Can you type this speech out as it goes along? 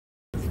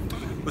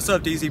What's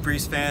up, DC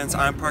Breeze fans?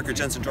 I'm Parker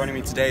Jensen. Joining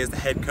me today is the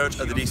head coach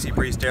of the DC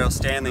Breeze, Darryl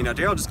Stanley. Now,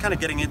 Darryl, just kind of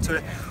getting into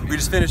it, we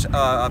just finished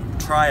a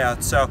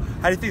tryout. So,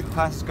 how do you think the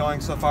class is going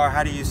so far?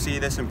 How do you see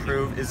this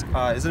improve? Is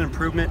it an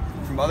improvement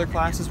from other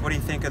classes? What do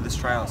you think of this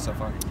tryout so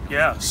far?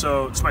 Yeah,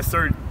 so it's my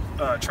third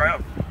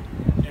tryout,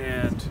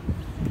 and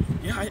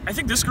yeah, I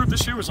think this group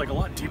this year was like a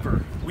lot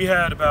deeper. We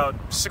had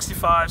about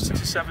 65,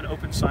 67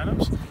 open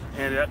signups,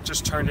 and that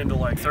just turned into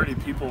like 30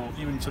 people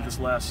even to this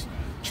last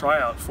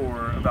tryout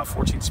for about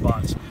 14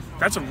 spots.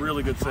 That's a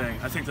really good thing.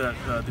 I think that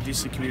the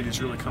DC community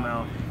has really come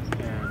out,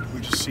 and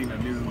we've just seen a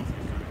new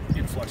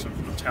influx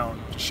of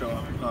talent to show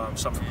up.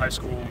 Some from high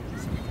school,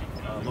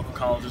 local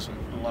colleges, and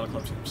a lot of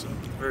club teams. So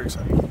very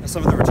exciting.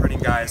 Some of the returning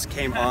guys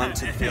came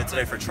onto the field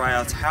today for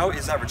tryouts. How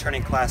is that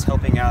returning class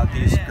helping out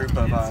these group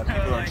of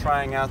people who are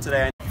trying out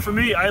today? For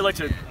me, I like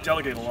to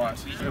delegate a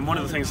lot, and one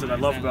of the things that I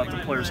love about the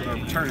players that are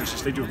returners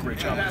is they do a great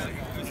job of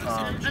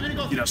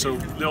it. So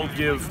they'll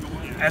give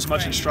as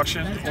much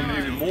instruction, or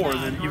maybe more,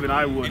 than even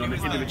I would on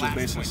an individual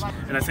basis.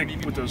 And I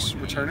think with those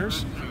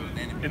returners,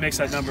 it makes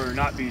that number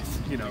not be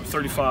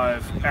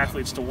 35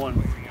 athletes to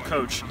one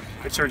coach.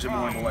 It turns it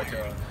more into like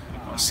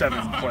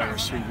 7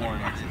 players to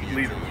one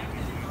leader.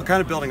 Well,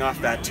 kind of building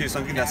off that too,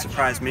 something that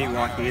surprised me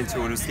walking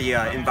into it was the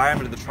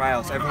environment of the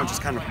tryouts. Everyone's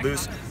just kind of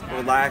loose,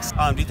 relaxed.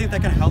 Do you think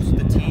that kind of helps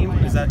with the team?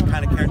 Is that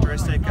kind of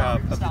characteristic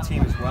of the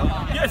team as well?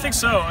 Yeah, I think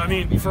so. I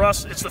mean, for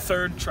us, it's the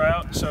third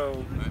tryout,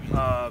 so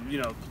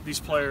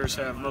these players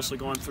have mostly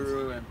gone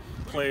through and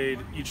played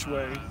each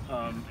way.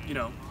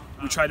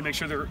 We try to make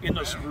sure they're in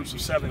those groups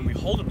of 7, and we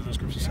hold them to those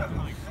groups of 7,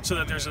 so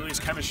that there's at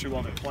least chemistry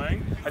while they're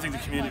playing. I think the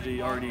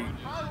community already,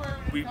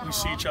 we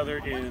see each other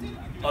in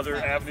other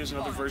avenues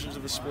and other versions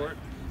of the sport,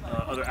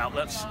 other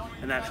outlets,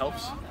 and that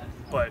helps.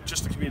 But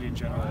just the community in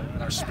general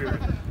and our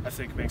spirit, I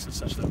think, makes it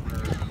such that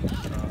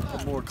we're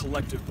a more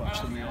collective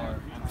bunch than we are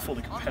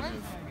fully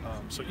competitive.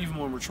 So even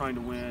when we're trying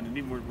to win, and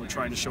even when we're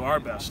trying to show our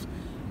best,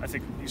 I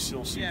think you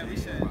still see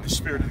the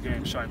spirit of the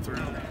game shine through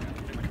in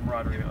the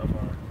camaraderie of